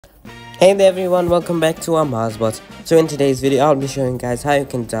Hey there everyone, welcome back to Amaazbots. So in today's video, I'll be showing guys how you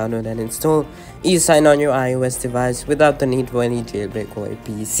can download and install Esign on your iOS device without the need for any jailbreak or a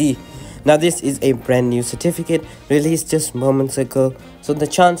PC. Now this is a brand new certificate released just moments ago, so the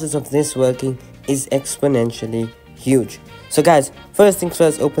chances of this working is exponentially huge. So guys, first things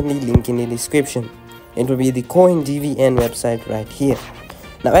first, open the link in the description. It will be the CoinDVN website right here.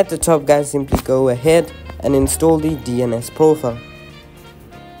 Now at the top guys, simply go ahead and install the DNS profile.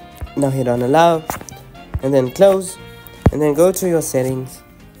 Now hit on allow and then close, and then go to your settings,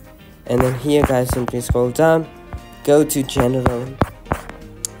 and then here guys simply scroll down, go to general,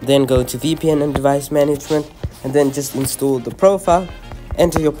 then go to VPN and device management, and then just install the profile,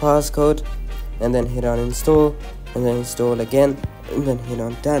 enter your passcode, and then hit on install, and then install again, and then hit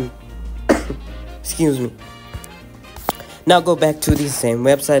on done. Excuse me. Now go back to the same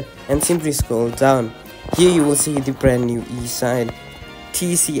website and simply scroll down. Here you will see the brand new Esign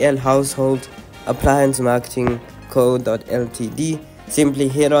TCL Household Appliance Marketing Co.ltd. Simply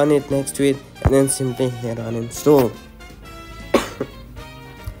hit on it next to it and then simply hit on install.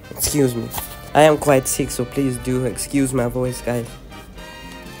 Excuse me, I am quite sick, so please do excuse my voice guys.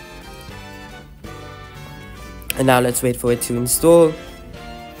 And now let's wait for it to install.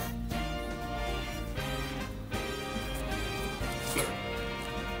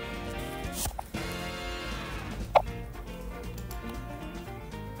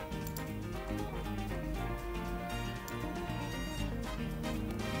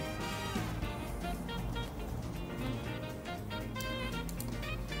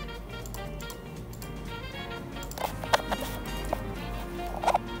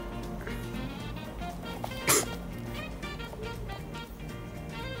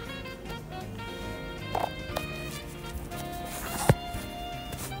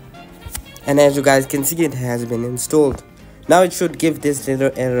 And as you guys can see, it has been installed. Now it should give this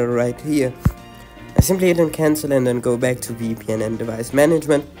little error right here. I simply hit on cancel and then go back to VPN and device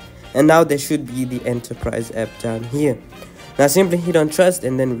management, and now there should be the enterprise app down here. Now simply hit on trust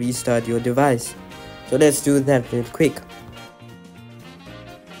and then restart your device. So let's do that real quick.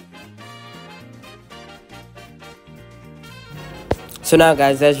 So now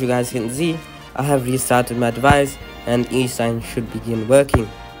guys, as you guys can see, I have restarted my device and Esign should begin working.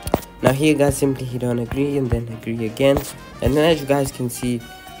 Now here guys, simply hit on agree and then agree again, and then as you guys can see,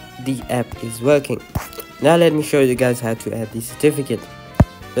 the app is working. Now let me show you guys how to add the certificate.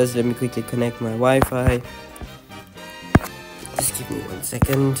 First let me quickly connect my Wi-Fi. Just give me 1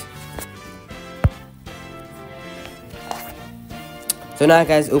 second. So now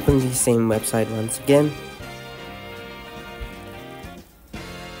guys, open the same website once again.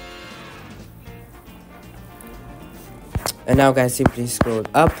 And now guys, simply scroll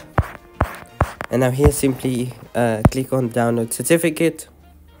up. And now here simply click on download certificate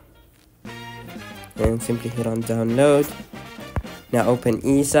and simply hit on download. Now open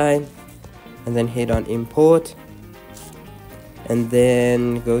Esign and then hit on import, and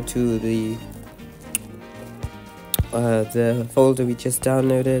then go to the folder we just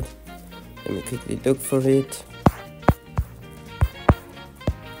downloaded. Let me quickly look for it.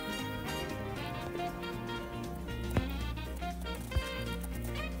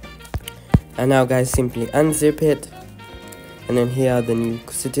 And now guys, simply unzip it, and then here are the new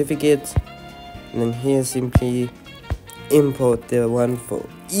certificates, and then here simply import the one for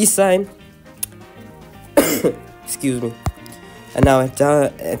Esign. Excuse me. And now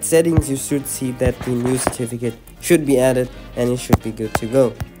at settings you should see that the new certificate should be added and it should be good to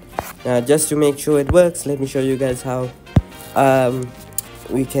go. Now just to make sure it works, let me show you guys how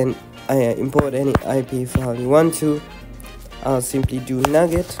we can import any IPA file you want to. I'll simply do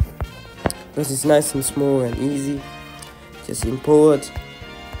Nugget because it's nice and small and easy. Just import,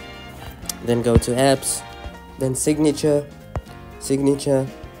 then go to apps, then signature,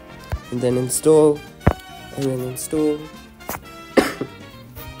 and then install, and then install.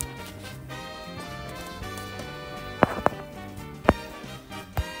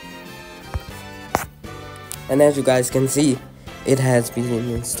 And as you guys can see, it has been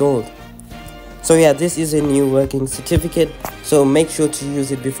installed. So yeah, this is a new working certificate, so make sure to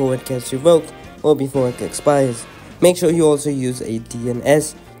use it before it gets revoked or before it expires. Make sure you also use a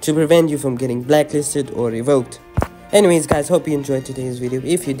DNS to prevent you from getting blacklisted or revoked. Anyways guys, hope you enjoyed today's video.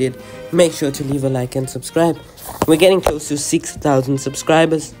 If you did, make sure to leave a like and subscribe. We're getting close to 6,000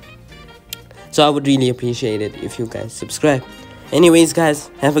 subscribers, so I would really appreciate it if you guys subscribe. Anyways guys,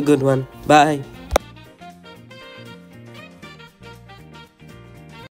 have a good one. Bye.